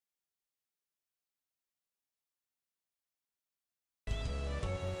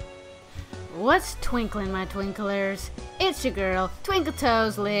what's twinkling, my twinklers? It's your girl, Twinkle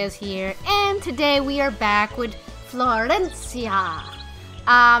Toes Liz here, and today we are back with Florensia.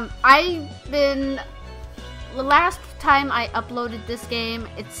 The last time I uploaded this game,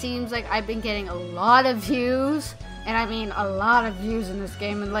 it seems like I've been getting a lot of views, and I mean a lot of views in this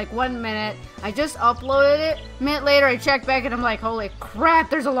game in like 1 minute. I just uploaded it, a minute later I checked back and I'm like, holy crap,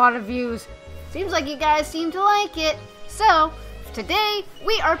 there's a lot of views. Seems like you guys seem to like it. So, today,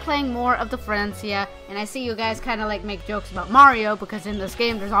 we are playing more of the Florensia, and I see you guys kind of like make jokes about Mario, because in this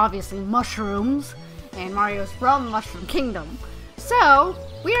game there's obviously mushrooms, and Mario's from Mushroom Kingdom. So,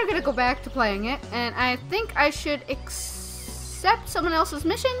 we are going to go back to playing it, and I think I should accept someone else's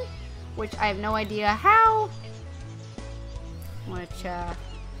mission, which I have no idea how.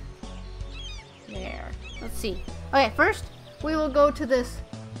 There. Let's see. Okay, first, we will go to this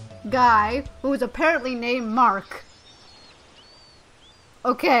guy, who is apparently named Mark.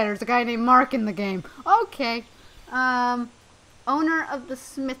 Okay, there's a guy named Mark in the game. Okay. Owner of the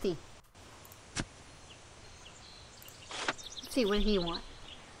smithy. Let's see, what did he want?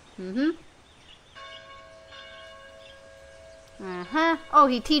 Oh,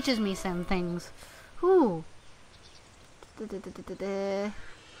 he teaches me some things. Ooh.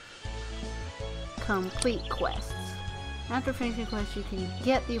 Complete quests. After finishing quests, you can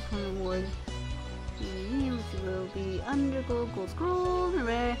get the opponent reward. Which will be under gold scroll,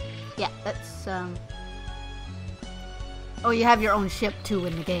 rare. Yeah, that's oh, you have your own ship too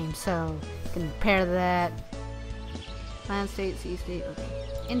in the game, so you can pair that. Land state, sea state, okay.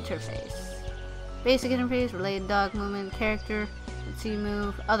 Interface. Basic interface, related dog movement, character, let's see,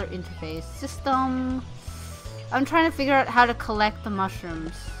 move, other interface. System. I'm trying to figure out how to collect the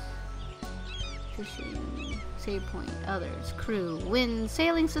mushrooms. Fishing, save point, others, crew, wind,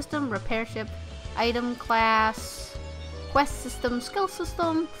 sailing system, repair ship, item class, quest system, skill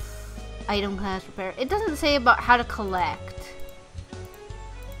system, item class, repair. It doesn't say about how to collect.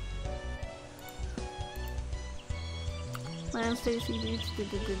 Land station.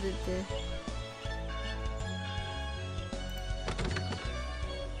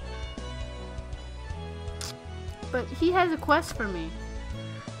 But he has a quest for me.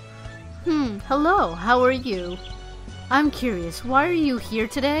 Hello, how are you? I'm curious, why are you here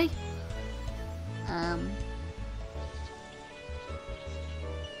today?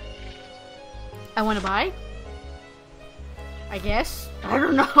 I want to buy? I guess? I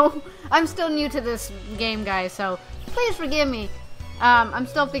don't know. I'm still new to this game, guys, so please forgive me. I'm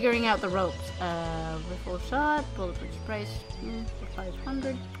still figuring out the ropes. Rifle shot, bullet price,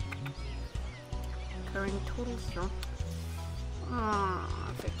 500. Current total strong.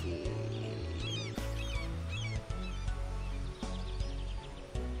 50.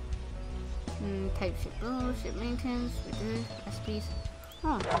 Type ship, ship maintenance, SPs.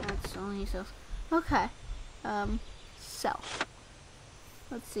 Oh, that's only sells. Okay. Sell.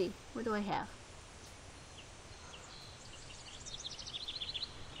 Let's see. What do I have?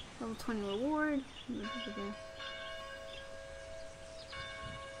 Level 20 reward.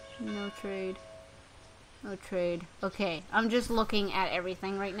 No trade. No trade. Okay, I'm just looking at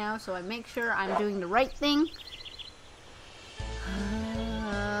everything right now, so I make sure I'm doing the right thing.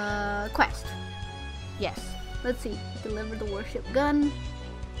 Quest. Yes. Let's see. Deliver the warship gun.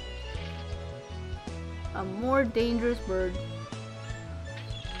 A more dangerous bird.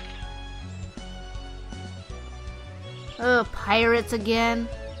 Oh, pirates again.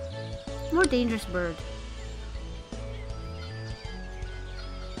 More dangerous bird.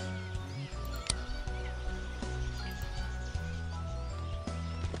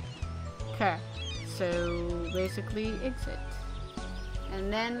 Okay. So basically exit.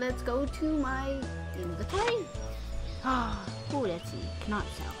 And then let's go to my inventory. Oh, let's see. Cannot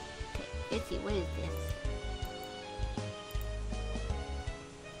sell. Okay, let's see. What is this?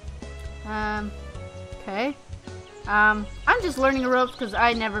 Okay. I'm just learning the ropes because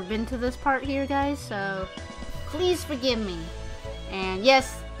I've never been to this part here, guys, so please forgive me. And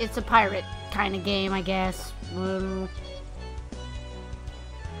yes, it's a pirate kind of game, I guess. No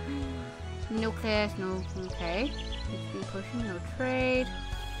class, no, okay. HP pushing, no trade.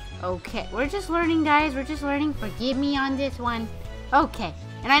 Okay, we're just learning, guys, we're just learning. Forgive me on this one. Okay,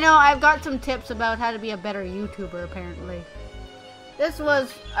 and I know I've got some tips about how to be a better YouTuber, apparently. This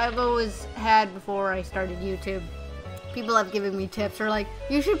was, I've always had before I started YouTube. People have given me tips, or like,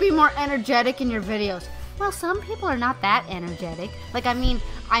 you should be more energetic in your videos. Well, some people are not that energetic. Like, I mean,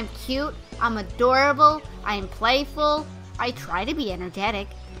 I'm cute, I'm adorable, I'm playful, I try to be energetic.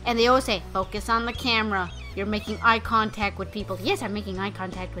 And they always say, focus on the camera. You're making eye contact with people. Yes, I'm making eye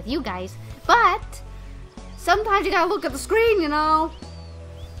contact with you guys. But sometimes you gotta look at the screen, you know.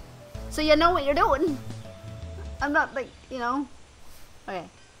 so you know what you're doing. I'm not like, you know. Okay.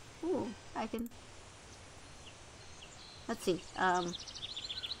 Ooh, I can. Let's see.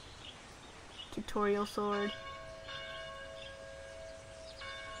 Tutorial sword.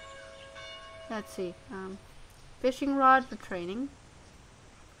 Let's see. Fishing rod for training.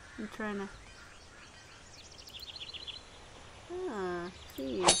 I'm trying to.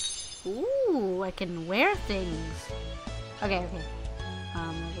 See. Ooh, I can wear things. Okay.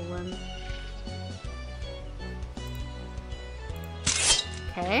 Level 1.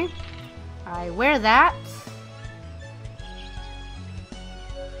 Okay. I wear that.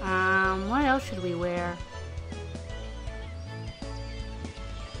 What else should we wear?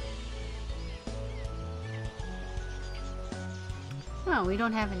 Oh, we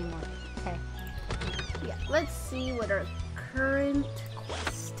don't have any more. Okay. Yeah, let's see what our current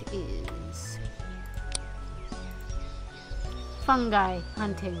quest is. Fungi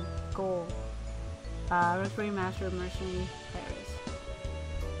hunting goal. Referee master of mercenary Paris.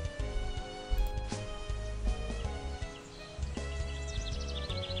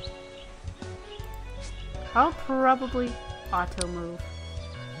 I'll probably auto move.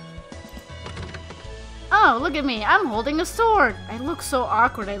 Oh, look at me. I'm holding a sword. I look so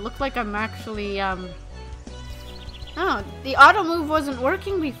awkward. I look like I'm actually, Oh, the auto move wasn't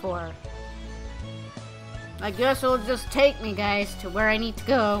working before. I guess it'll just take me, guys, to where I need to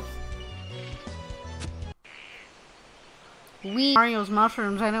go. We Mario's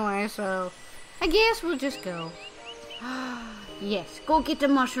mushrooms anyway, so I guess we'll just go. Yes, go get the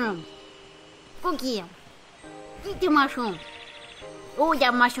mushroom. Go get him. Eat the mushroom. Oh,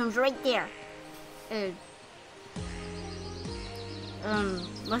 that mushroom's right there.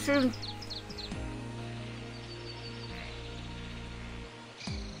 Mushroom.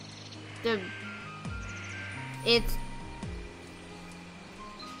 It's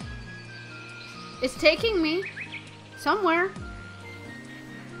taking me somewhere.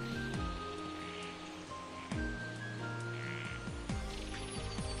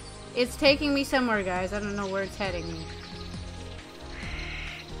 It's taking me somewhere, guys. I don't know where it's heading me.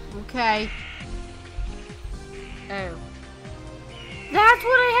 Okay. Oh. That's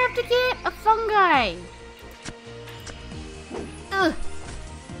what I have to get! A fungi! Ugh.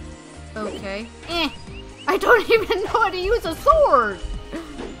 Okay. I don't even know how to use a sword!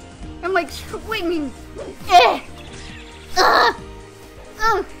 I'm like swinging.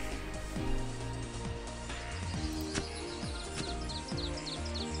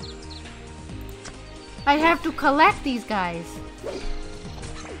 I have to collect these guys.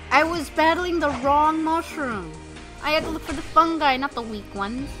 I was battling the wrong mushroom. I had to look for the fungi, not the weak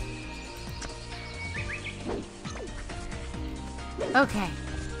ones. Okay.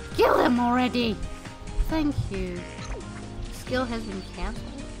 Kill him already! Thank you. Skill has been cancelled.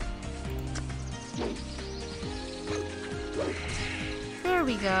 There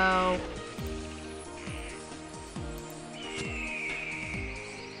we go.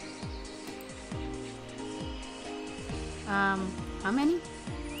 How many?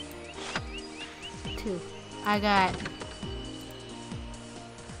 2. I got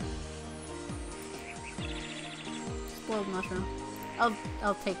spoiled mushroom.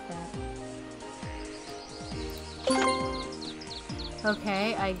 I'll take that.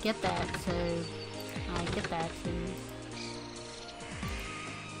 Okay, I get that, so I get that too.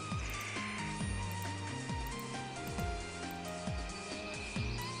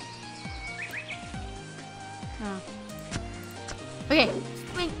 Oh. Okay,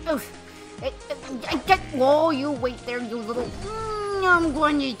 wait, oh. I get. Whoa, you wait there, you little. I'm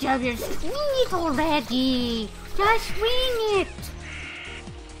going to jab your swing it already. Just swing it.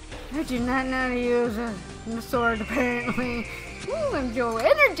 I do not know how to use a sword, apparently. Ooh, I'm so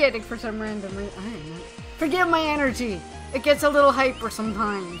energetic for some random reason. I don't know. Forgive my energy. It gets a little hyper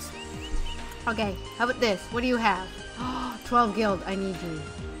sometimes. Okay, how about this? What do you have? 12 guild. I need you.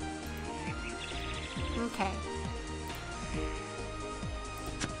 Okay.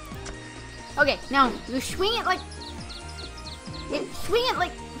 Okay, now you swing it like. Swing it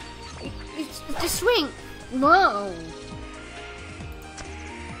like. Just swing. Whoa.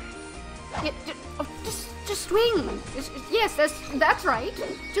 Yeah, just swing. Yes, that's right.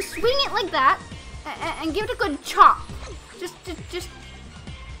 Just swing it like that, and give it a good chop. Just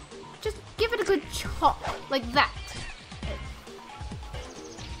give it a good chop like that.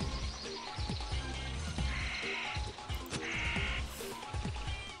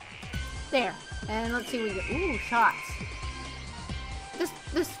 There. And let's see what we get. Ooh, shots.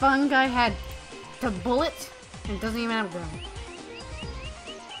 This fun guy had the bullets and doesn't even have a gun.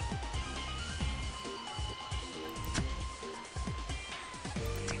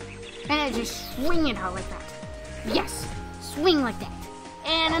 And I just swing it out like that. Yes, swing like that.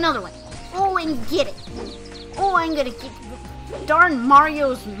 And another one. Oh, and get it. Oh, I'm gonna get darn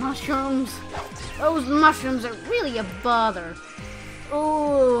Mario's mushrooms. Those mushrooms are really a bother.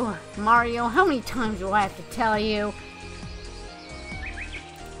 Oh, Mario, how many times do I have to tell you?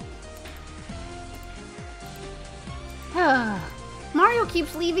 Mario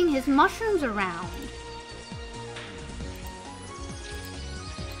keeps leaving his mushrooms around.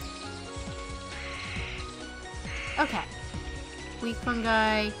 Okay. Weak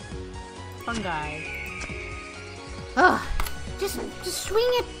fungi. Fungi. Ugh. Just swing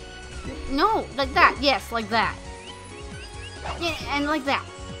it. No, like that. Yes, like that. Yeah, and like that.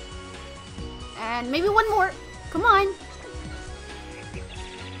 And maybe one more. Come on.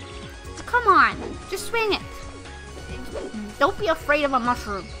 Come on. Just swing it. Don't be afraid of a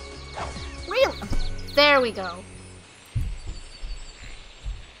mushroom. Really? There we go.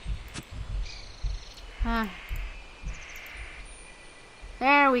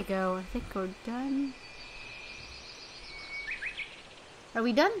 There we go. I think we're done. Are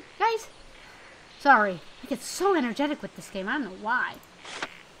we done, guys? Sorry. I get so energetic with this game. I don't know why.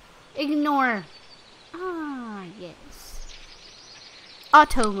 Ignore. Ah, yes.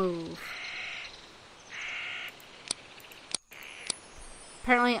 Auto move.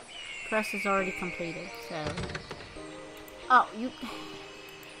 Apparently, quest is already completed, so... Oh,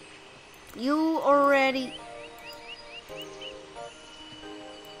 you already...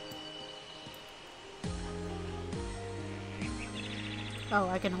 Oh,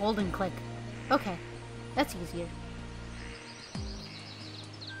 I can hold and click. Okay, that's easier.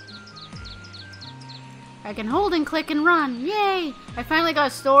 I can hold and click and run. Yay! I finally got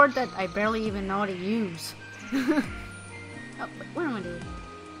a sword that I barely even know how to use. Oh, what am I doing?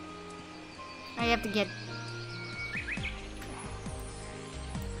 I have to get...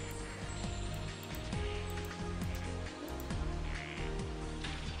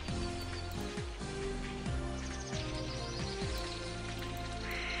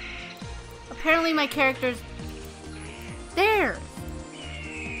 Apparently my character's... There!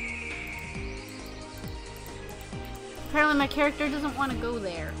 Apparently my character doesn't want to go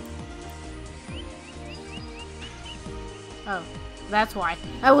there. Oh, that's why.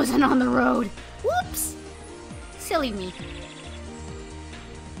 I wasn't on the road. Whoops! Silly me.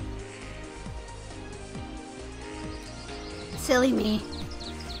 Silly me.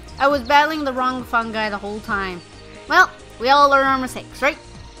 I was battling the wrong fungi the whole time. Well, we all learn our mistakes, right?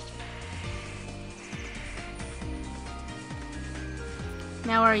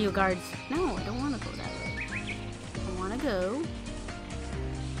 Now where are you, guards? No, I don't want to go that way. I want to go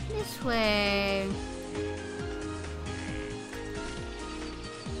this way.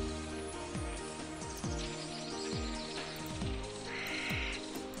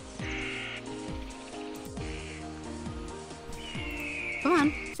 Come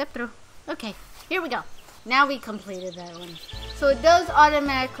on, step through. Okay, here we go. Now we completed that one. So it does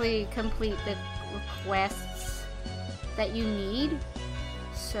automatically complete the requests that you need.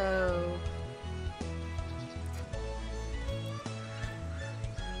 So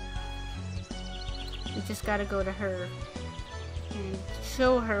we just gotta go to her and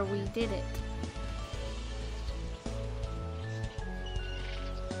show her we did it.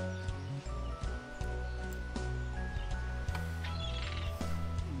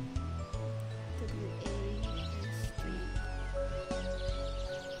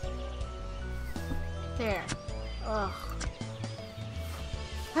 There. Ugh.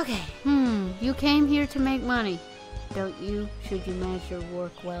 Okay, you came here to make money, don't you? Should you manage your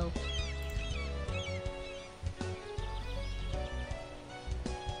work well?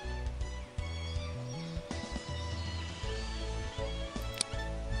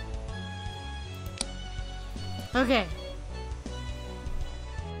 Okay.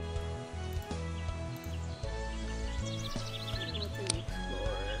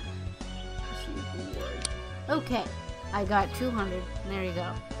 Okay, I got 200. There you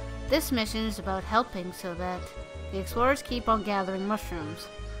go. This mission is about helping so that the explorers keep on gathering mushrooms.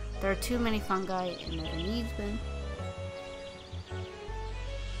 There are too many fungi and there needs been.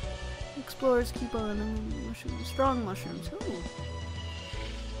 Explorers keep on mushrooms, strong mushrooms. Ooh.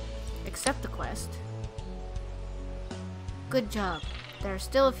 Accept the quest. Good job. There are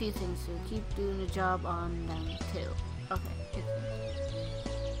still a few things to keep doing the job on them too. Okay.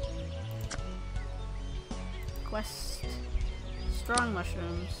 Quest. Strong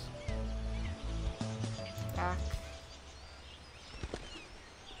mushrooms. Back.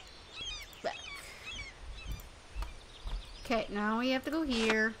 Back. Okay, now we have to go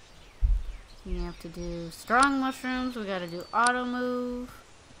here. We have to do strong mushrooms. We gotta do auto move.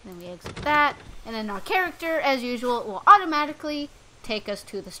 Then we exit that. And then our character, as usual, will automatically take us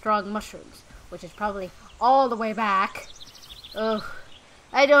to the strong mushrooms, which is probably all the way back. Ugh.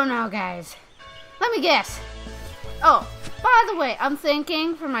 I don't know, guys. Let me guess. Oh, by the way, I'm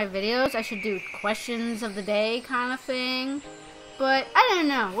thinking for my videos I should do questions of the day kind of thing. But I don't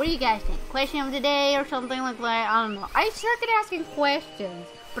know. What do you guys think? Question of the day or something like that? I don't know. I suck at asking questions.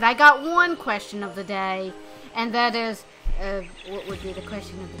 But I got one question of the day. And that is, what would be the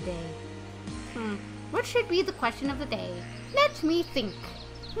question of the day? What should be the question of the day? Let me think.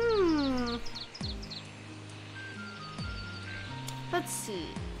 Let's see.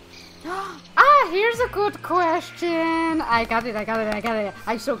 Here's a good question. I got it.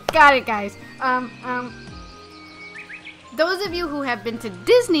 I so got it, guys. Those of you who have been to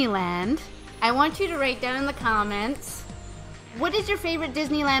Disneyland, I want you to write down in the comments, what is your favorite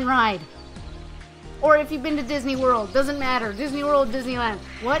Disneyland ride? Or if you've been to Disney World, doesn't matter. Disney World, Disneyland.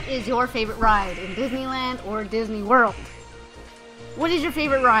 What is your favorite ride in Disneyland or Disney World? What is your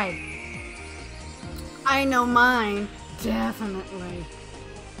favorite ride? I know mine, definitely.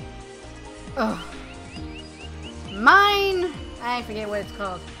 Ugh. Mine, I forget what it's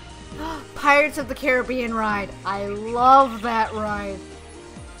called. Pirates of the Caribbean ride. I love that ride.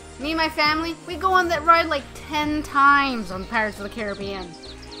 Me and my family, we go on that ride like 10 times on Pirates of the Caribbean.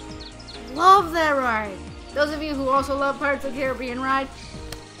 Love that ride. Those of you who also love Pirates of the Caribbean ride,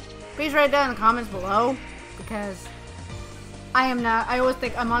 please write down in the comments below, because I am not. I always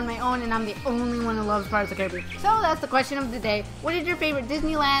think I'm on my own and I'm the only one who loves Pirates of the Caribbean. So that's the question of the day. What is your favorite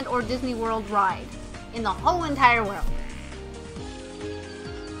Disneyland or Disney World ride in the whole entire world?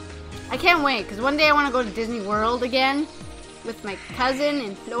 I can't wait, because one day I want to go to Disney World again with my cousin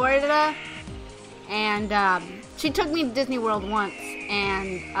in Florida. And she took me to Disney World once,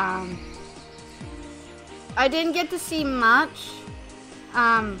 and I didn't get to see much,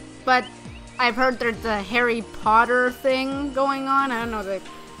 but I've heard there's a Harry Potter thing going on. I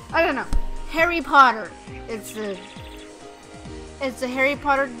don't know. Harry Potter. It's a Harry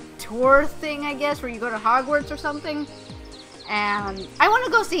Potter tour thing, I guess, where you go to Hogwarts or something. And I want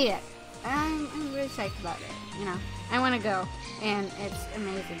to go see it. I'm really psyched about it. You know, I want to go, and it's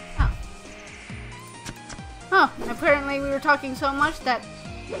amazing. Oh, apparently we were talking so much that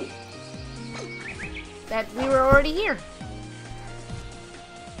we were already here.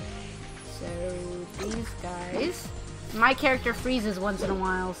 So these guys, my character freezes once in a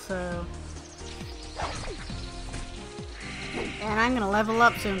while, so, and I'm gonna level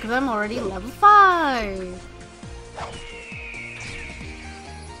up soon because I'm already level 5.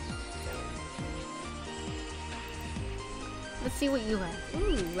 Let's see what you have.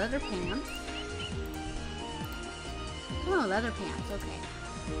 Ooh, leather pants. Oh, leather pants, okay.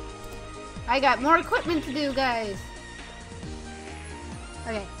 I got more equipment to do, guys.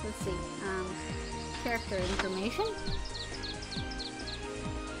 Okay, let's see. Character information.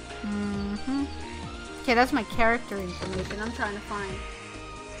 Okay, that's my character information. I'm trying to find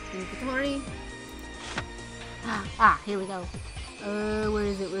inventory. Here we go. Where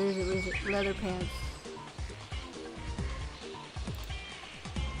is it? Leather pants.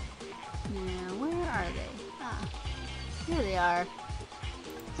 Now, where are they? Here they are.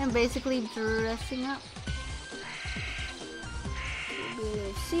 I'm basically dressing up.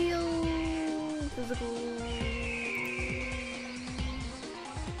 Seal, physical.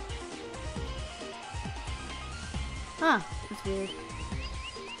 That's weird.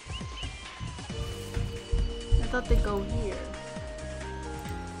 I thought they'd go here.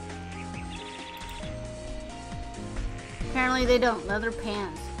 Apparently they don't. Leather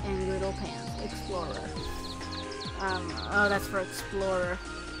pants and griddle pants. Explorer. Oh, that's for Explorer.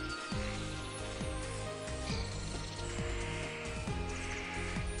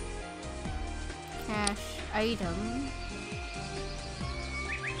 Cache item.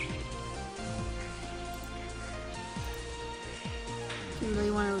 You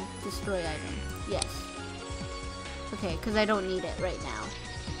really want to destroy item? Yes. Okay, because I don't need it right now.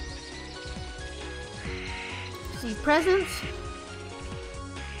 See presents.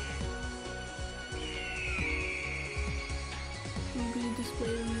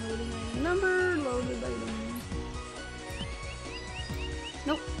 Loading item number, loaded item.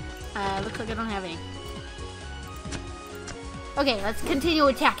 Nope. Looks like I don't have any. Okay, let's continue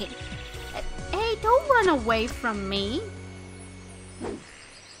attacking. Hey, don't run away from me.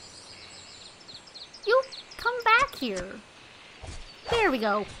 You come back here. There we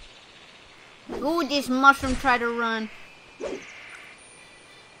go. Ooh, this mushroom tried to run.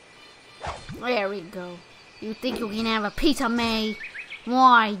 There we go. You think you can have a piece of me? Well,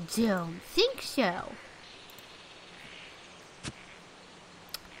 I don't think so.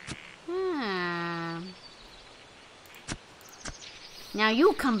 Now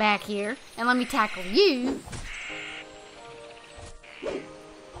you come back here and let me tackle you.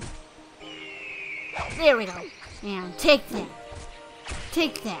 There we go. And take that.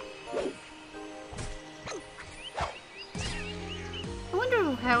 Take that. I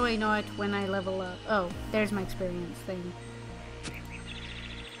wonder how I know it when I level up. Oh, there's my experience thing.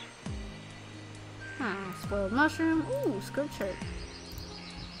 Spoiled mushroom. Ooh, skirt shirt.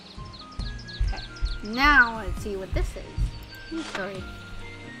 Okay. Now let's see what this is. Sorry.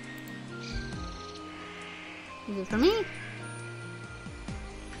 Is it for me?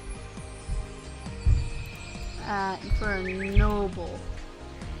 For a noble.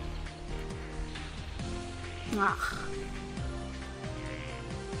 Ugh.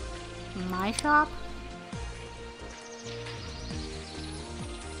 My shop?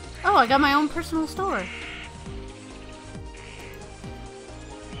 Oh, I got my own personal store.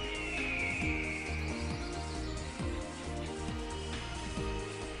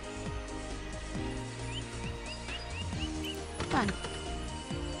 Done.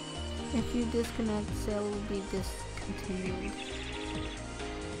 If you disconnect, sale will be discontinued.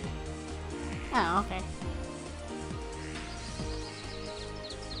 Oh, okay.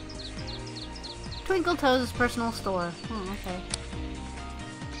 Twinkle Toes' personal store. Oh, okay.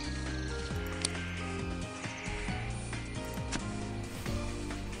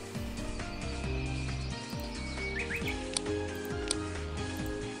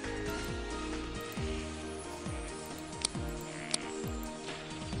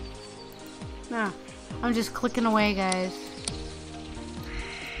 No, I'm just clicking away, guys.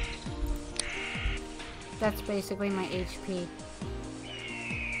 That's basically my HP.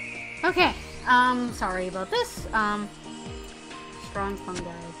 Okay, sorry about this. Strong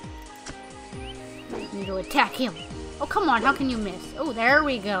fungi. Need to attack him. Oh, come on, how can you miss? Oh, there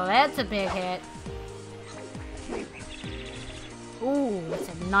we go. That's a big hit. Ooh, that's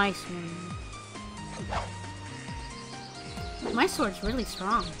a nice one. My sword's really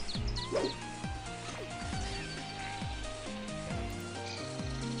strong.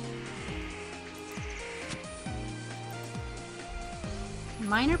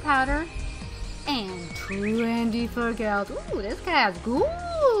 Minor powder and 20 for gold. Ooh, this guy's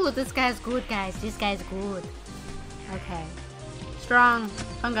good. This guy's good, guys. This guy's good. Okay. Strong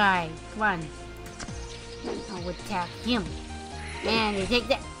fungi. Come on. I'll attack him. And you take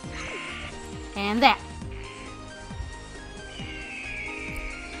that. And that.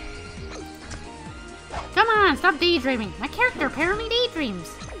 Come on, stop daydreaming. My character apparently daydreams.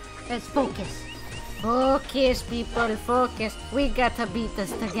 Let's focus. Focus, people, focus. We gotta beat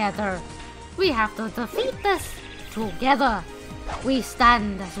this together. We have to defeat this together. We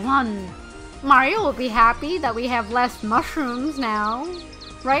stand as one. Mario will be happy that we have less mushrooms now.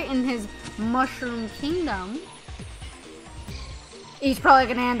 Right in his mushroom kingdom. He's probably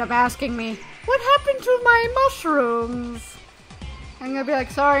gonna end up asking me, what happened to my mushrooms? I'm gonna be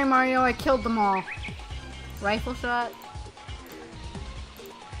like, sorry Mario, I killed them all. Rifle shot.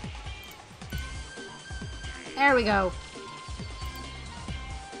 There we go.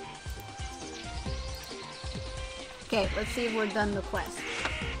 Okay, let's see if we're done the quest.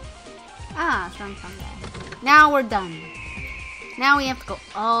 Ah, strong fungi. Now we're done. Now we have to go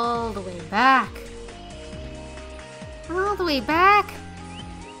all the way back. All the way back?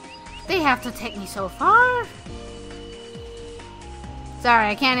 They have to take me so far? Sorry,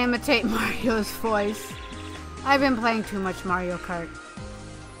 I can't imitate Mario's voice. I've been playing too much Mario Kart.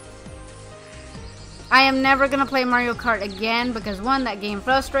 I am never gonna play Mario Kart again because one, that game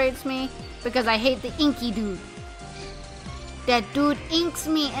frustrates me, because I hate the inky dude. That dude inks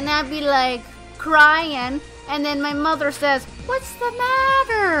me and I'd be like crying, and then my mother says, what's the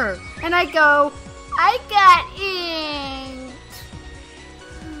matter? And I go, I got inked.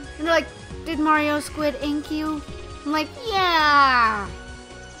 And they're like, did Mario Squid ink you? I'm like, yeah.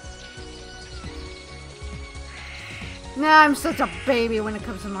 Nah, I'm such a baby when it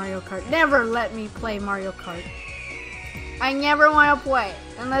comes to Mario Kart. Never let me play Mario Kart. I never want to play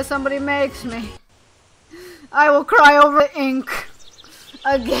unless somebody makes me. I will cry over ink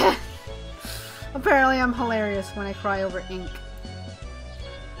again. Apparently I'm hilarious when I cry over ink.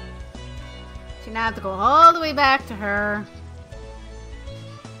 So now I have to go all the way back to her.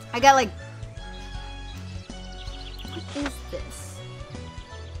 I got like... What is this?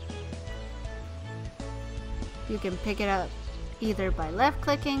 You can pick it up either by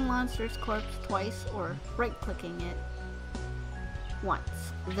left-clicking Monster's Corpse twice or right-clicking it once.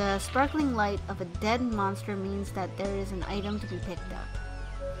 The sparkling light of a dead monster means that there is an item to be picked up.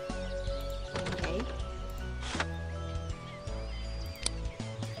 Okay.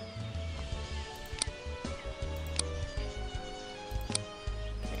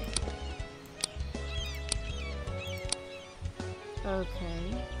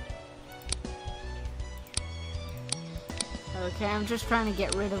 Okay. Okay, I'm just trying to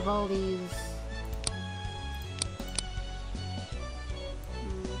get rid of all these.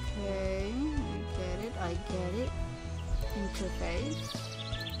 Okay, I get it. Interface.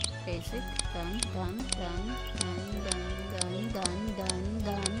 Basic.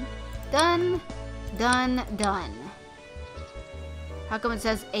 Done. How come it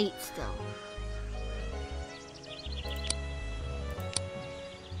says 8 still?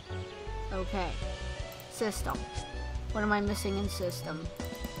 Okay. System. What am I missing in system?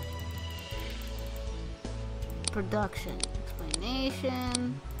 Production.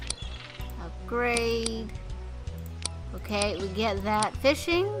 Explanation. Upgrade. Okay, we get that.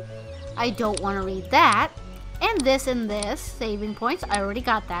 Fishing. I don't want to read that. And this. Saving points. I already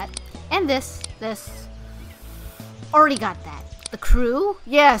got that. And this. Already got that. The crew?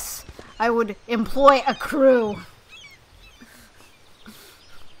 Yes. I would employ a crew.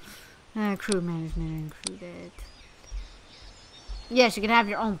 Crew management included. Yes, you can have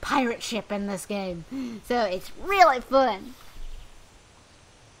your own pirate ship in this game. So it's really fun.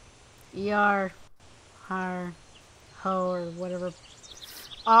 Yar. Har. Ho, or whatever.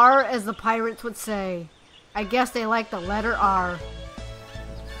 R, as the pirates would say. I guess they like the letter R.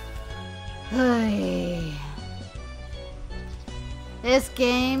 Hey. This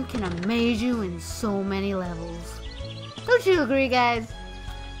game can amaze you in so many levels. Don't you agree, guys?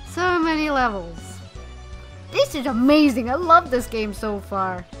 So many levels. This is amazing. I love this game so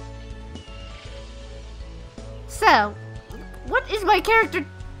far. So, what is my character?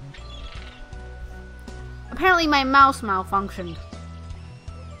 Apparently my mouse malfunctioned.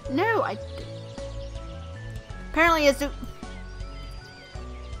 No, apparently it's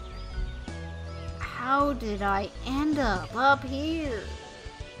How did I end up here?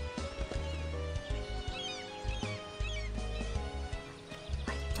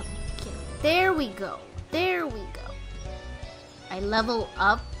 I don't get it. There we go. I level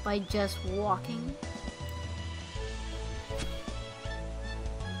up by just walking.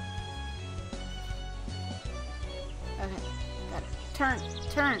 Okay, gotta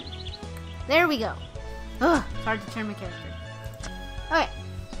turn. There we go. Ugh, it's hard to turn my character. Okay.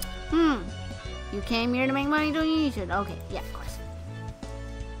 You came here to make money, don't you? Okay, yeah, of course.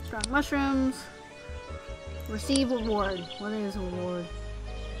 Strong mushrooms. Receive reward. What is reward?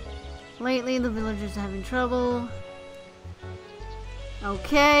 Lately, the villagers are having trouble.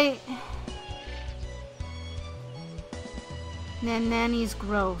 Okay. Nanani's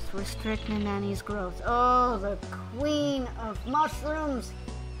growth. Restrict Nanani's growth. Oh, the queen of mushrooms.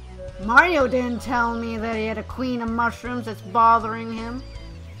 Mario didn't tell me that he had a queen of mushrooms that's bothering him.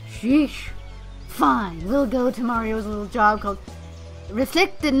 Sheesh. Fine, we'll go to Mario's little job called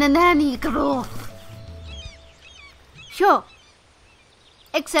Restrict Nanani growth. Sure.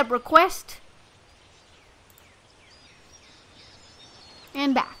 Accept request.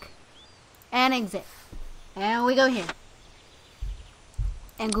 And back. And exit. And we go here.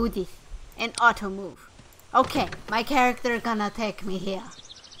 And go this. And auto move. Okay, my character gonna take me here.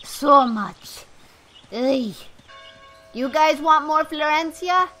 So much. Ugh. You guys want more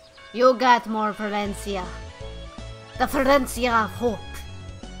Florensia? You got more Florensia. The Florensia of hope.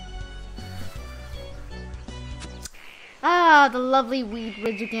 Ah, the lovely Weed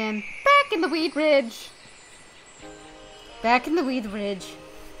Ridge again. Back in the Weed Ridge.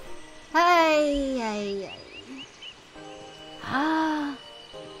 Hi. Ah.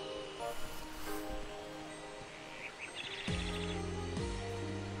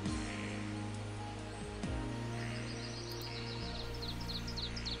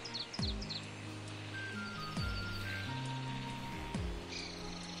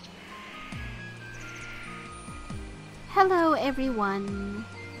 Hello, everyone.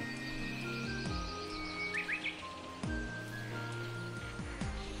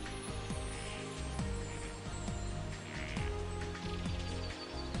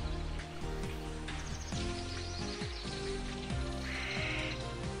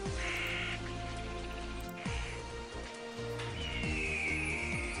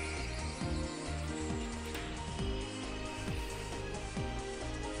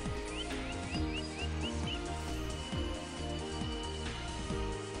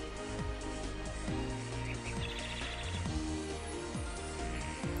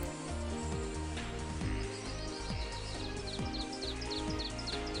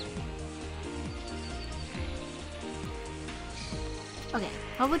 Okay,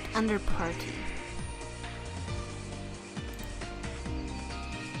 how about under party?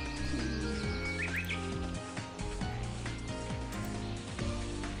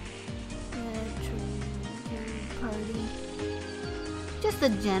 Party. Just the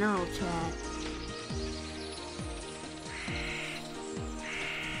general chat.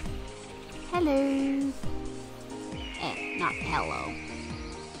 Hello. Not hello.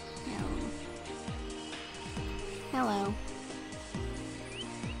 No. Hello.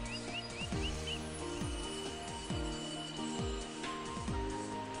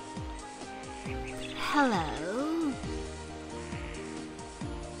 Hello.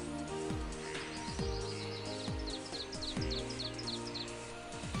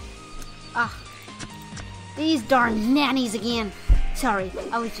 Ah, these darn nannies again. Sorry,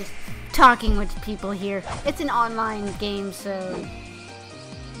 I was just talking with people here. It's an online game, so...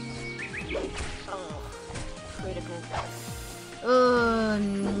 Oh, critical. Oh,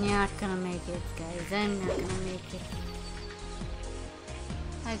 not gonna make it, guys. I'm not gonna make it.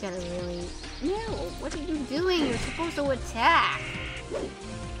 I gotta really... No, what are you doing? You're supposed to attack.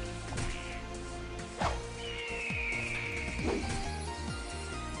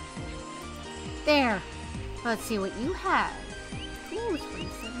 There. Let's see what you have. Ooh,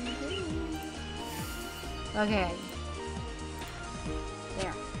 27 good. Okay.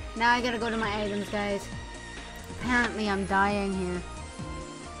 There. Now I gotta go to my items, guys. Apparently I'm dying here.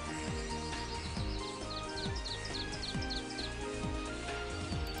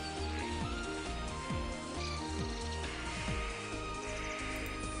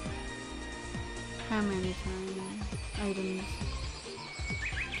 How many times? Items.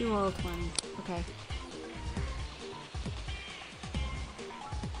 Do all 20. Okay.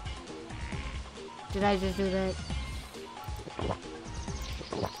 Did I just do that?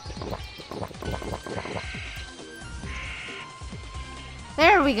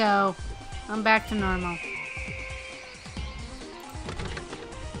 There we go. I'm back to normal.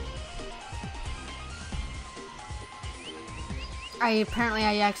 Apparently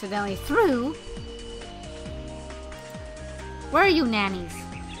I accidentally threw. Where are you, nannies?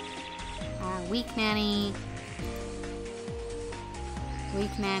 Weak nanny.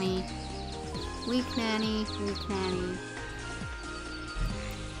 Weak nanny. Weak nanny. Weak nanny.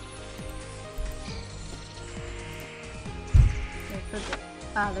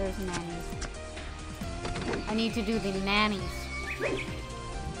 Oh, there's nannies. I need to do the nannies.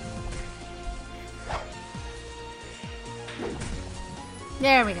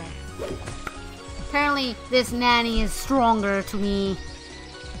 There we go. Apparently, this nanny is stronger to me.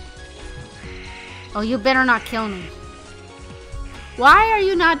 Oh, you better not kill me. Why are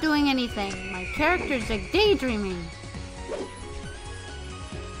you not doing anything? My character's like daydreaming.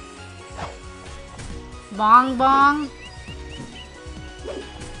 Bong bong.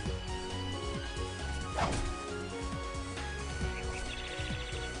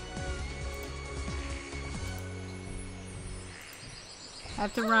 I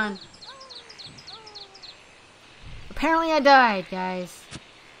have to run. Apparently I died, guys.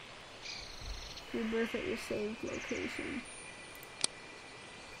 Rebirth at your saved location.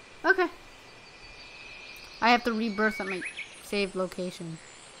 Okay. I have to rebirth at my saved location.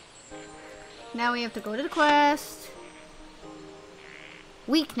 Now we have to go to the quest.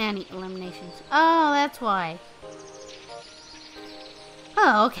 Weak nanny eliminations. Oh, that's why.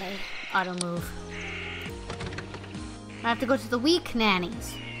 Oh, okay. Auto move. I have to go to the weak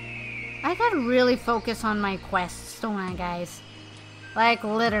nannies. I gotta really focus on my quests, don't I, guys? Like,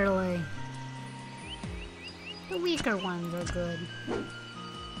 literally. The weaker ones are good.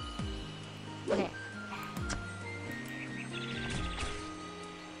 Okay.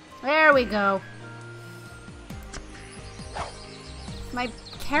 There we go. My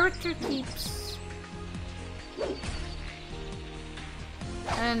character keeps...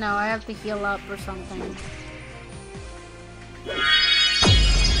 I don't know, I have to heal up or something.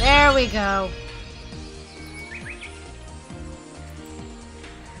 There we go.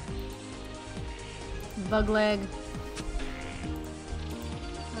 Bug leg.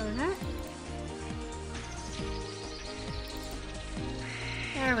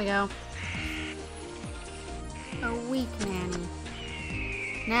 There we go. A weak nanny.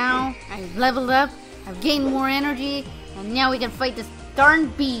 Now I've leveled up, I've gained more energy, and now we can fight this darn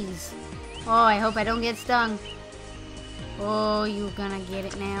bees. Oh, I hope I don't get stung. Oh, you're gonna get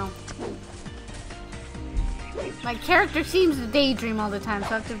it now. My character seems to daydream all the time, so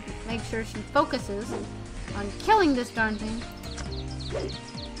I have to make sure she focuses on killing this darn thing.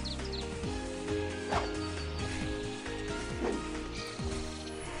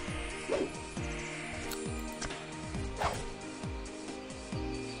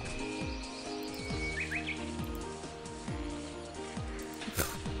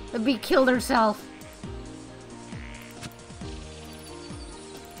 The bee killed herself.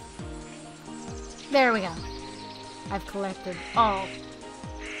 There we go. I've collected all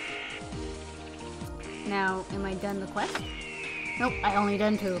Now, am I done the quest? Nope, I only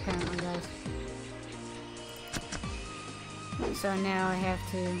done 2 apparently, guys. So now I have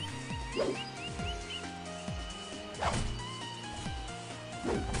to...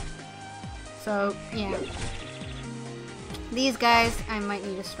 So, yeah. These guys, I might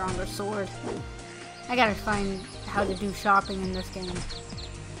need a stronger sword. I gotta find how to do shopping in this game.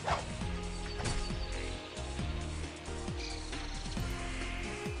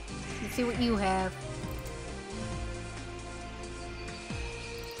 Let's see what you have.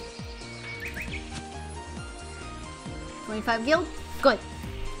 $25 gil? Good.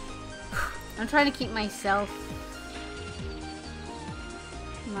 I'm trying to keep myself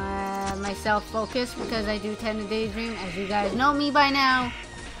focused because I do tend to daydream, as you guys know me by now.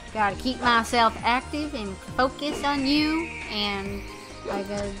 Gotta keep myself active and focus on you, and I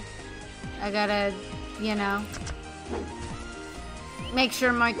gotta, you know, make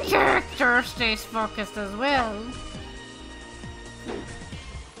sure my character stays focused as well.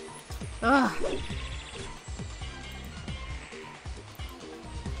 Ugh.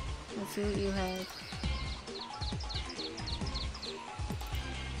 Let's see what you have.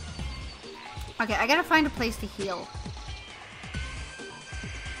 Okay, I gotta find a place to heal.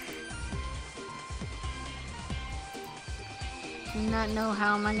 Do not know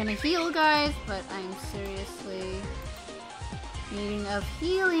how I'm gonna heal, guys, but I'm seriously needing of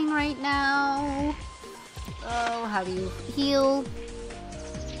healing right now. Oh, how do you heal?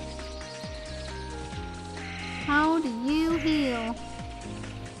 How do you heal?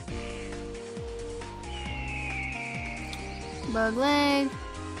 Bug leg.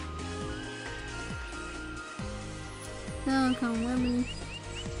 Silicone weapon.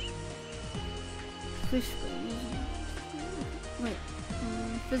 Fish. Wait.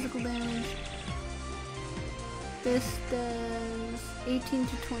 Physical damage. This does 18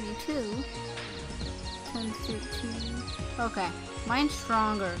 to 22. 10, 13. Okay. Mine's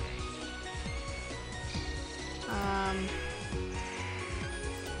stronger.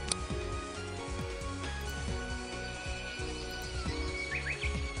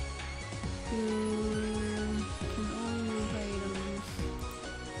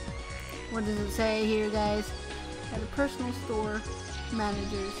 What does it say here, guys? At a personal store,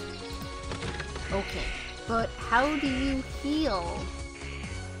 managers. Okay, but how do you heal?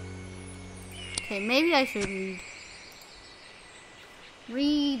 Okay, maybe I should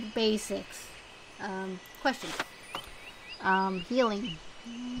read basics. Question. Healing.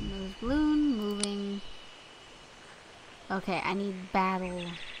 Nose balloon, moving. Okay, I need battle.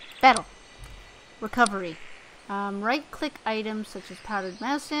 Battle. Recovery. Right-click items such as powdered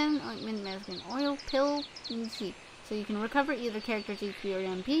medicine, ointment, medicine, oil, pill, and seed. So you can recover either character's HP or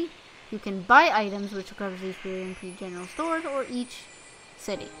MP. You can buy items which recovers HP or MP general stores or each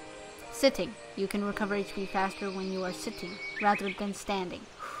city. Sitting. You can recover HP faster when you are sitting rather than standing.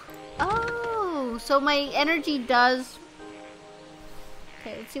 Oh, so my energy does...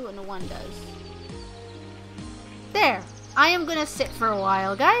 Okay, let's see what the 1 does. There. I am gonna sit for a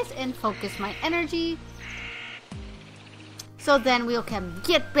while, guys, and focus my energy. So then we'll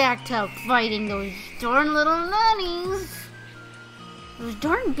get back to fighting those darn little nannies. Those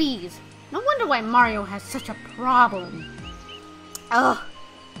darn bees. No wonder why Mario has such a problem. Ugh.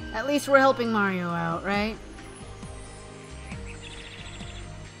 At least we're helping Mario out, right?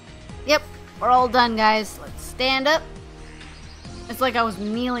 Yep. We're all done, guys. Let's stand up. It's like I was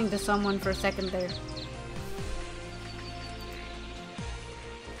kneeling to someone for a second there.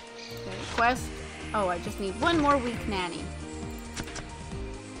 Okay, quest. Oh, I just need 1 more weak nanny.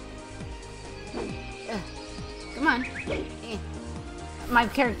 Come on. My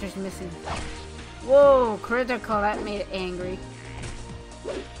character's missing. Whoa, critical. That made it angry.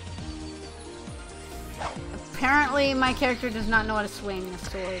 Apparently, my character does not know how to swing a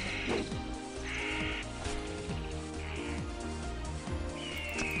sword.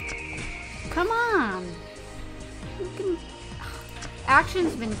 Come on.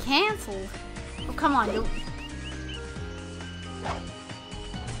 Action's been cancelled. Oh, come on.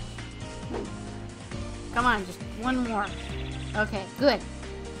 Come on, just 1 more. Okay, good.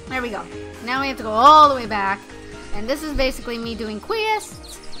 There we go. Now we have to go all the way back. And this is basically me doing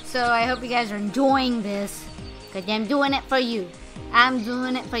quests. So I hope you guys are enjoying this. Because I'm doing it for you. I'm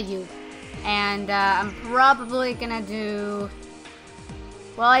doing it for you. And I'm probably going to do...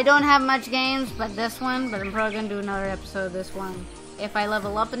 Well, I don't have much games but this one. But I'm probably going to do another episode of this one. If I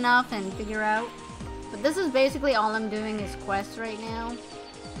level up enough and figure out. But this is basically all I'm doing is quests right now.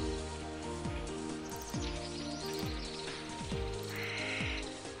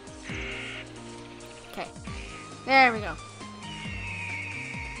 There we go.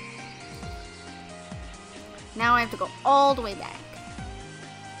 Now I have to go all the way back.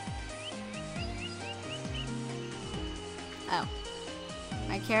 Oh.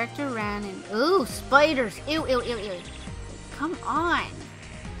 My character ran in. Ooh, spiders. Ew, ew, ew, ew. Come on.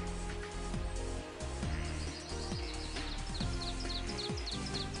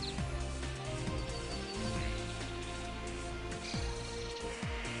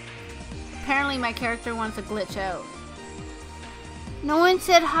 Apparently my character wants to glitch out. No one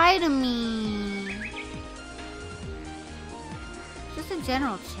said hi to me. Just a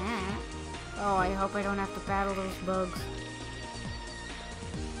general chat. Oh, I hope I don't have to battle those bugs.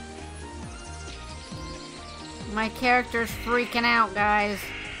 My character's freaking out, guys.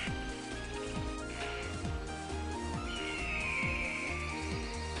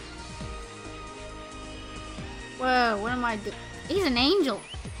 Whoa, what am I doing? He's an angel.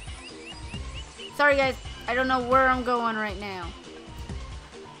 Sorry, guys. I don't know where I'm going right now.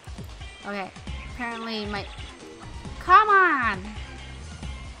 Okay. Apparently, my... Come on!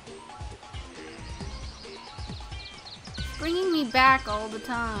 It's bringing me back all the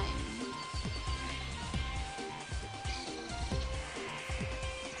time.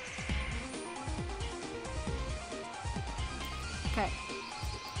 Okay.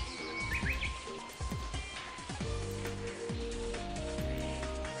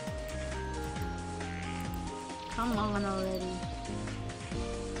 Come on already.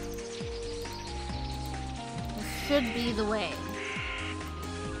 This should be the way.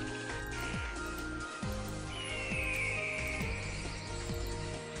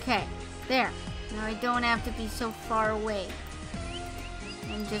 Okay, there. Now I don't have to be so far away.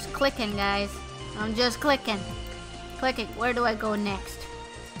 I'm just clicking, guys. I'm just clicking. Clicking. Where do I go next?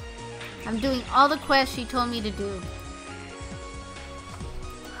 I'm doing all the quests she told me to do.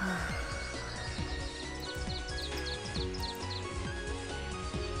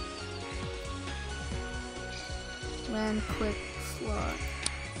 Land quick slot.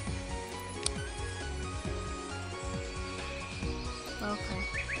 Okay.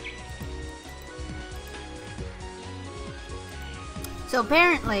 So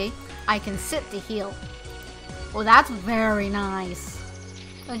apparently, I can sit to heal. Well, that's very nice.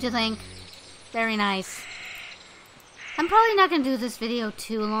 Don't you think? Very nice. I'm probably not going to do this video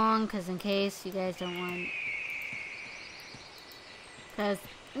too long, because in case you guys don't want... Because,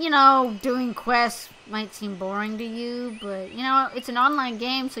 you know, doing quests might seem boring to you, but, you know, it's an online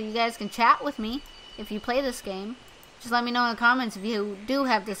game, so you guys can chat with me if you play this game. Just let me know in the comments if you do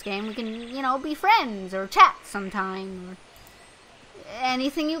have this game. We can, you know, be friends or chat sometime, or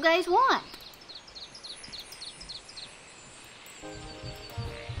anything you guys want.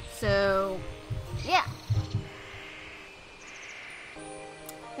 So, yeah.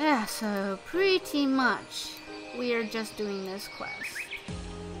 Yeah, so pretty much we are just doing this quest.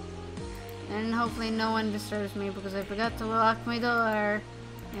 And hopefully no one disturbs me because I forgot to lock my door.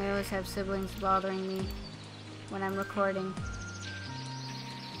 I always have siblings bothering me when I'm recording.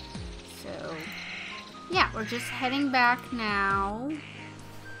 So, yeah, we're just heading back now.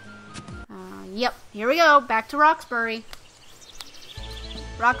 Yep, here we go, back to Roxbury.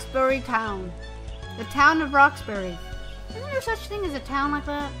 Roxbury Town. The town of Roxbury. Isn't there such thing as a town like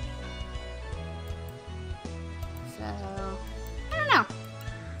that? So, I don't know.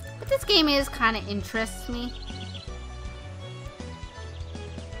 But this game is kind of interests me.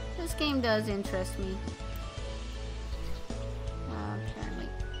 This game does interest me. Apparently.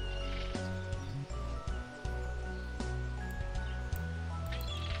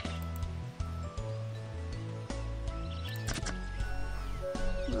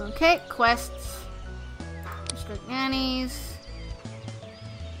 Okay, quests. Restrict nannies.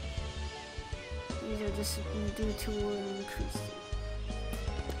 These are just due to an increase.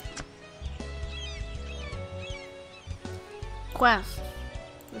 Quest.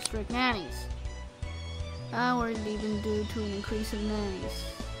 Restrict nannies. Hours even due to an increase of nannies.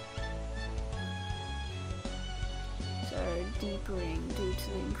 Sorry, deepering due to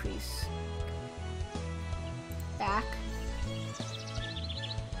the increase. Back.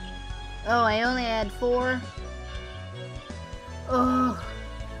 Oh, I only had 4. Oh,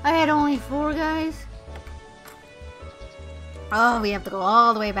 I had only 4, guys. Oh, we have to go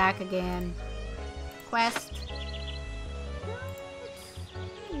all the way back again. Quest.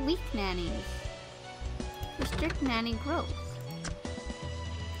 Weak nannies. Restrict nanny growth.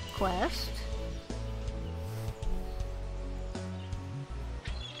 Quest.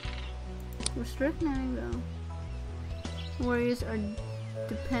 Restrict nanny growth. Warriors are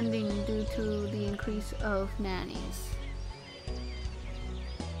depending due to the increase of nannies.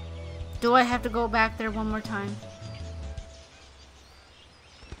 Do I have to go back there one more time?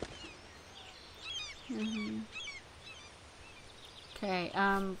 Okay,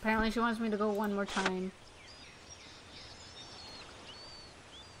 apparently she wants me to go one more time.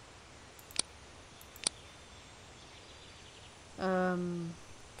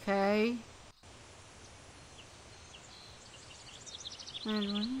 Okay.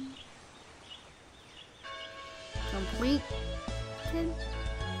 And one. Complete.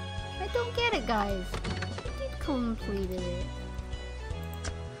 I don't get it, guys. I did completed it.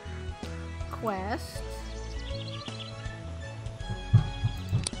 Quest.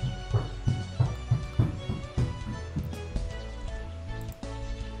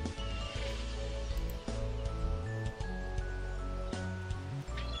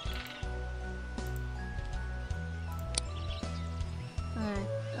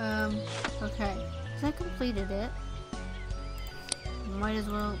 Okay. So I completed it. Might as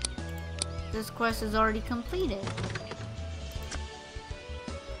well. This quest is already completed.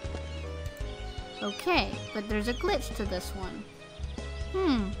 Okay, but there's a glitch to this one.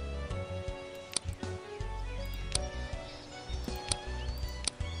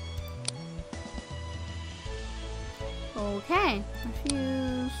 Okay.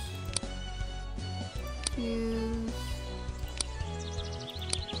 Refuse. Refuse.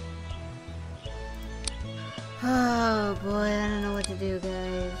 Oh boy, I don't know what to do,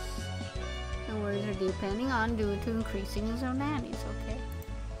 guys. The words are depending on due to increasing zonanies, okay?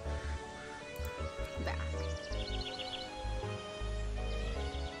 Back.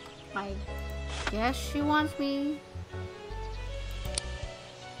 I guess she wants me.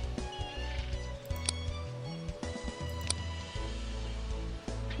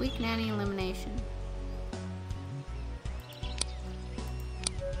 Weak nanny elimination.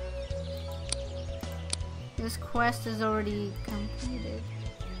 This quest is already completed.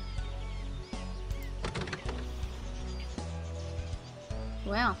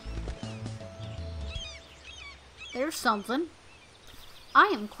 Well, there's something. I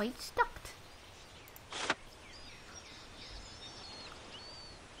am quite stuck.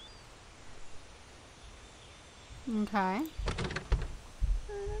 Okay. I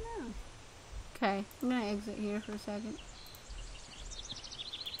don't know. Okay, I'm gonna exit here for a second.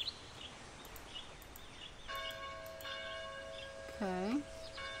 Okay.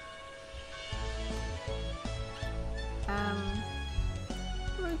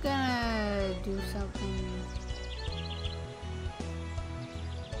 We're gonna do something.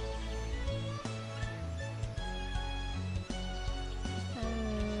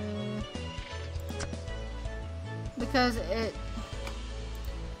 Because it.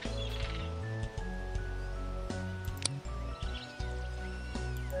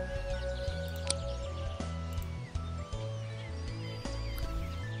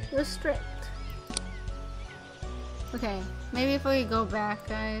 Restrict. Okay, maybe if we go back,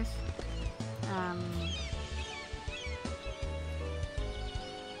 guys.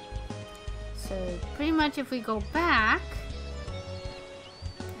 So pretty much if we go back,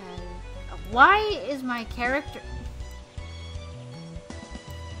 why is my character?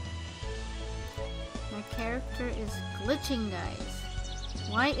 My character is glitching, guys.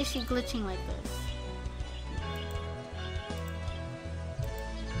 Why is she glitching like this?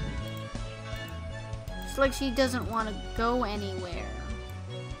 It's like she doesn't want to go anywhere.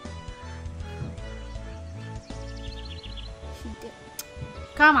 She did.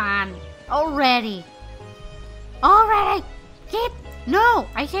 Come on. Already. Already. Get. No.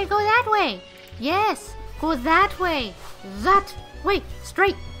 I can't go that way. Yes. Go that way. That way.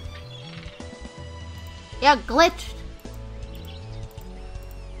 Straight. Yeah, glitched.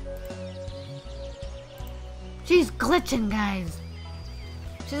 She's glitching, guys.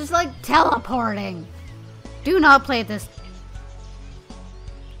 She's like teleporting. Do not play this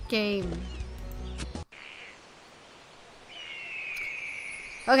game.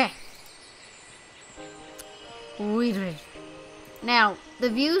 Okay. Now, the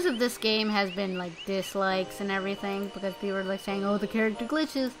views of this game has been like dislikes and everything because people are like saying, oh, the character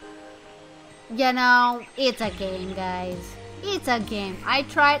glitches. You know, it's a game, guys. It's a game. I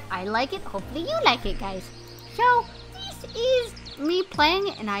tried. I like it. Hopefully you like it, guys. So, this is me playing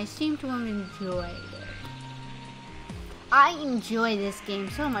it and I seem to have enjoyed it. I enjoy this game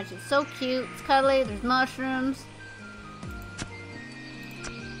so much. It's so cute. It's cuddly. There's mushrooms.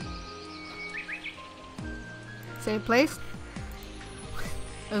 Save place.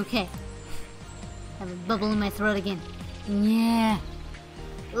 Okay. Have a bubble in my throat again. Yeah.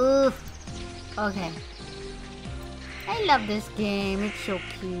 Oof. Okay. I love this game. It's so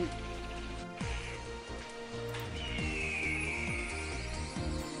cute.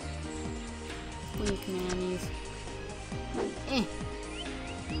 Weak nannies. Eh.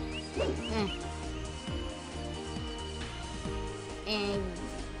 Eh. Eh.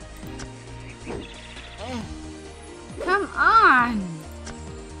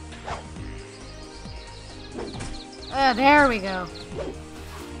 There we go.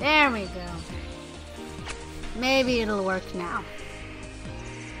 There we go. Maybe it'll work now.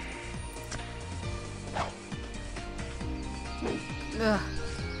 Ugh.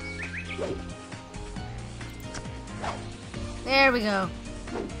 There we go.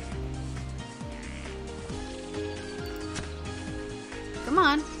 Come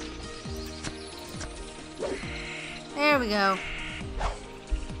on. There we go.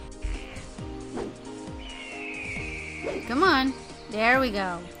 Come on. There we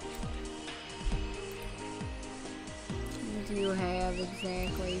go. What do you have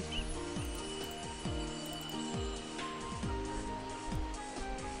exactly?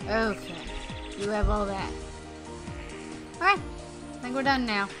 Okay. You have all that. Alright. I think we're done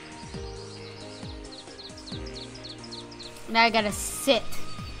now. Now I gotta sit.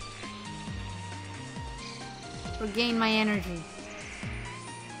 Regain my energy.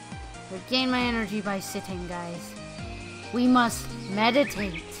 Regain my energy by sitting, guys. We must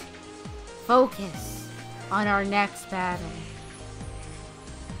meditate. Focus on our next battle.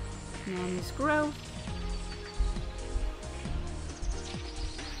 Nanny's growth.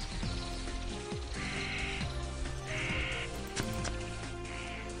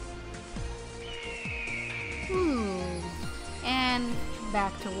 And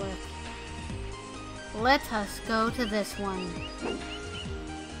back to work. Let us go to this one.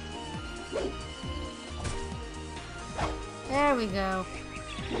 There we go.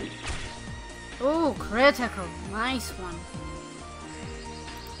 Ooh, critical. Nice one.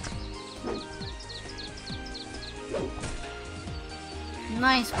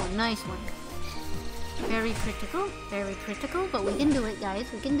 Nice one, nice one. Very critical, but we can do it, guys.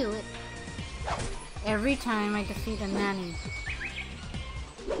 We can do it. Every time I defeat a nanny.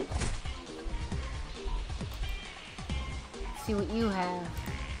 Let's see what you have.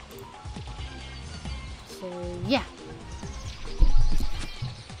 So, yeah.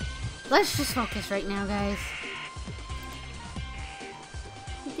 Let's just focus right now, guys.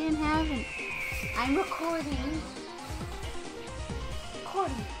 You didn't have it. I'm recording.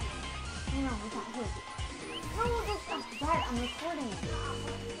 Recording. No, it's not good. No, that's not bad. I'm recording.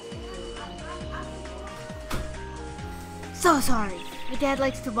 So sorry. My dad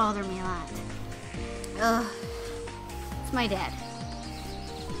likes to bother me a lot. It's my dad.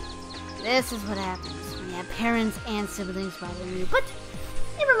 This is what happens when you have parents and siblings bothering you. But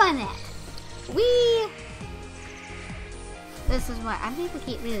never mind that. This is why I think we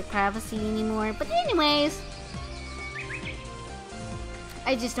can't really privacy anymore. But anyways,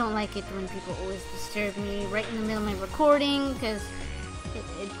 I just don't like it when people always disturb me right in the middle of my recording because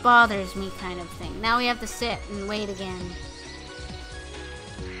it bothers me, kind of thing. Now we have to sit and wait again.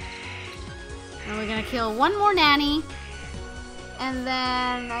 And we're gonna kill one more nanny, and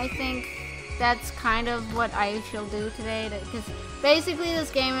then I think that's kind of what I shall do today, because basically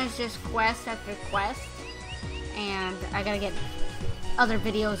this game is just quest after quest, and I gotta get other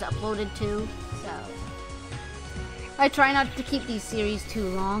videos uploaded too, so I try not to keep these series too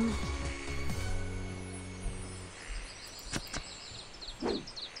long.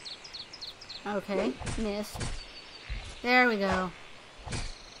 Okay, missed. There we go.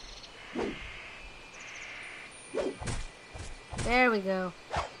 There we go.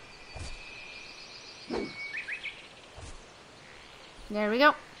 There we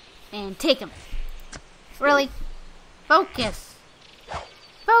go. And take him. Really? Focus.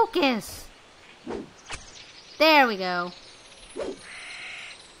 Focus. There we go.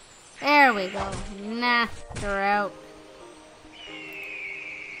 There we go. Nah, they're out.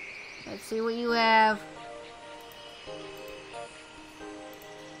 Let's see what you have.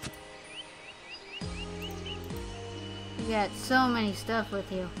 You got so many stuff with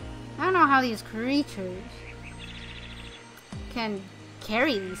you. I don't know how these creatures can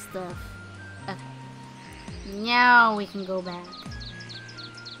carry these stuff. Okay. Now we can go back.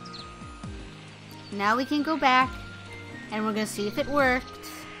 Now we can go back, and we're gonna see if it worked.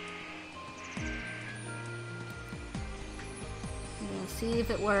 We're gonna see if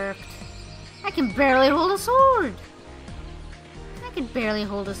it worked. I can barely hold a sword. I can barely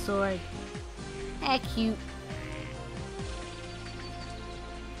hold a sword. Cute.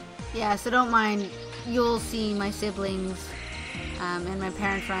 Yeah, so don't mind. You'll see my siblings and my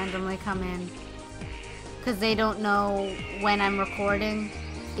parents randomly come in, because they don't know when I'm recording,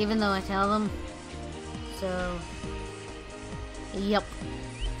 even though I tell them. So, yep.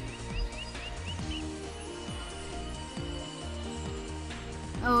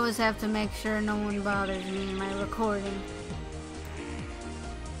 I always have to make sure no one bothers me in my recording.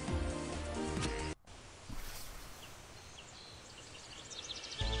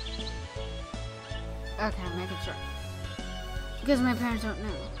 Okay, I'm making sure. Because my parents don't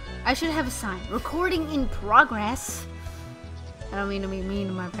know. I should have a sign. Recording in progress. I don't mean to be mean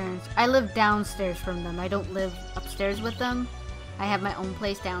to my parents. I live downstairs from them. I don't live upstairs with them. I have my own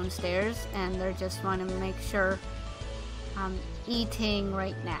place downstairs, and they just want to make sure I'm eating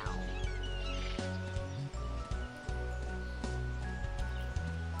right now.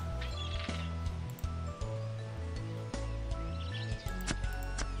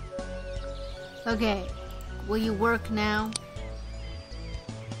 Okay, will you work now?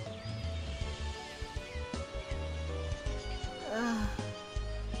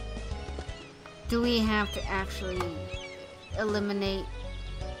 Do we have to actually eliminate?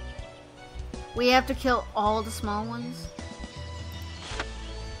 We have to kill all the small ones?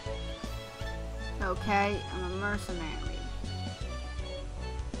 Okay, I'm a mercenary.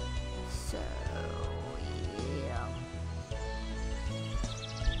 So, yeah.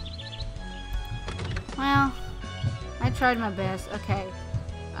 Well, I tried my best. Okay.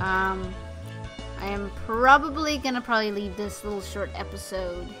 I am probably gonna leave this little short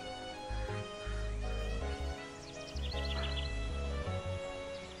episode.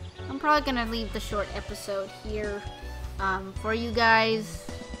 I'm probably gonna leave the short episode here for you guys.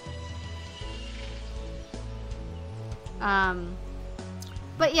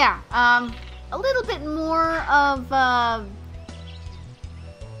 But yeah, a little bit more of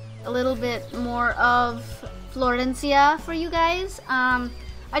Florensia for you guys. I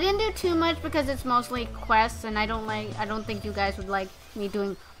didn't do too much because it's mostly quests, and I don't think you guys would like me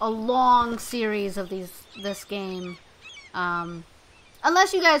doing a long series of this game.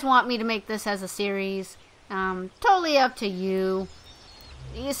 Unless you guys want me to make this as a series, totally up to you.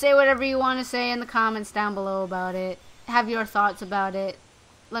 You say whatever you want to say in the comments down below about it. Have your thoughts about it.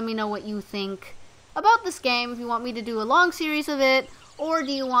 Let me know what you think about this game. If you want me to do a long series of it, or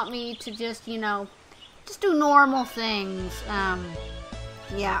do you want me to just, just do normal things?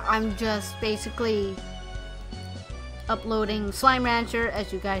 Yeah, I'm just basically uploading Slime Rancher,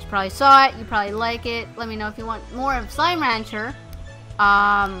 as you guys probably saw it. You probably like it. Let me know if you want more of Slime Rancher.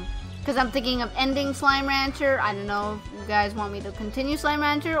 Because I'm thinking of ending Slime Rancher. I don't know if you guys want me to continue Slime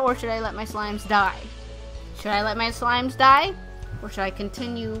Rancher, or should I let my slimes die? Should I let my slimes die? Or should I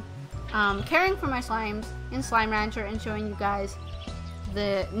continue caring for my slimes in Slime Rancher and showing you guys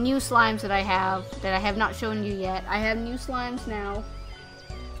the new slimes that I have not shown you yet? I have new slimes now,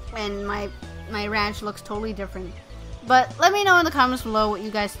 and my ranch looks totally different. But let me know in the comments below what you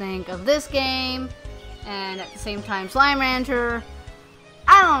guys think of this game, and at the same time Slime Rancher.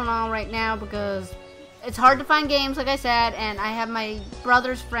 I don't know right now because it's hard to find games, like I said, and I have my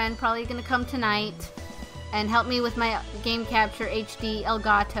brother's friend probably gonna come tonight and help me with my Game Capture HD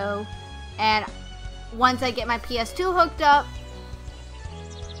Elgato. And once I get my PS2 hooked up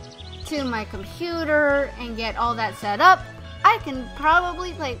to my computer and get all that set up, I can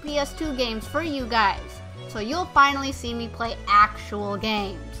probably play PS2 games for you guys. So you'll finally see me play actual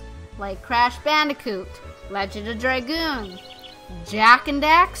games like Crash Bandicoot, Legend of Dragoon, Jak and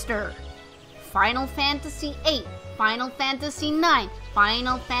Daxter, Final Fantasy VIII, Final Fantasy IX,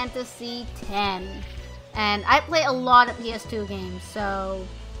 Final Fantasy X. And I play a lot of PS2 games, so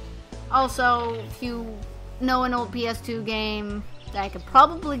also if you know an old PS2 game that I could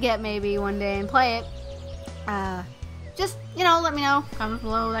probably get maybe one day and play it, just, let me know, comments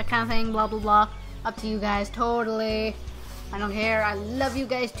below, that kind of thing, blah blah blah. Up to you guys, totally. I don't care. I love you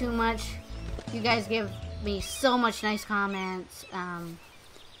guys too much. You guys give me so much nice comments. I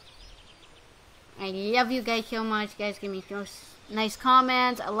love you guys so much. You guys give me nice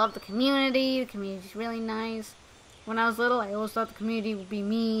comments. I love the community. The community's really nice. When I was little, I always thought the community would be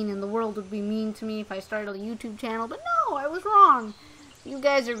mean and the world would be mean to me if I started a YouTube channel, but no, I was wrong. You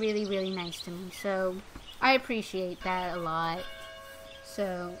guys are really, really nice to me, so I appreciate that a lot.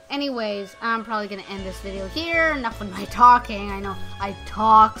 So, anyways, I'm probably going to end this video here. Enough with my talking. I know I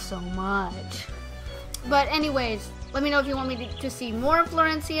talk so much. But anyways, let me know if you want me to see more of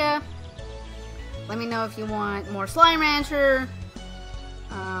Florensia. Let me know if you want more Slime Rancher.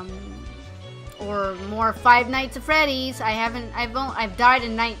 Or more Five Nights at Freddy's. I've died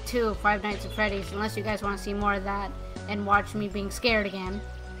in night 2 of Five Nights at Freddy's. Unless you guys want to see more of that and watch me being scared again.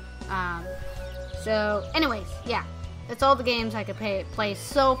 So, anyways, yeah. That's all the games I could play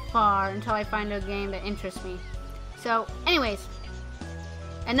so far until I find a game that interests me. So, anyways,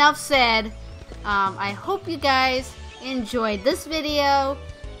 enough said. I hope you guys enjoyed this video.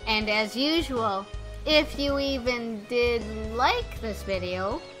 And as usual, if you even did like this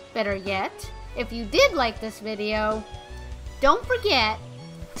video, better yet, if you did like this video, don't forget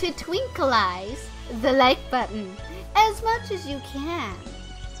to twinkleize the like button as much as you can.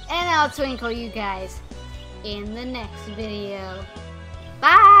 And I'll twinkle you guys in the next video.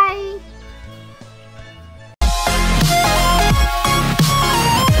 Bye!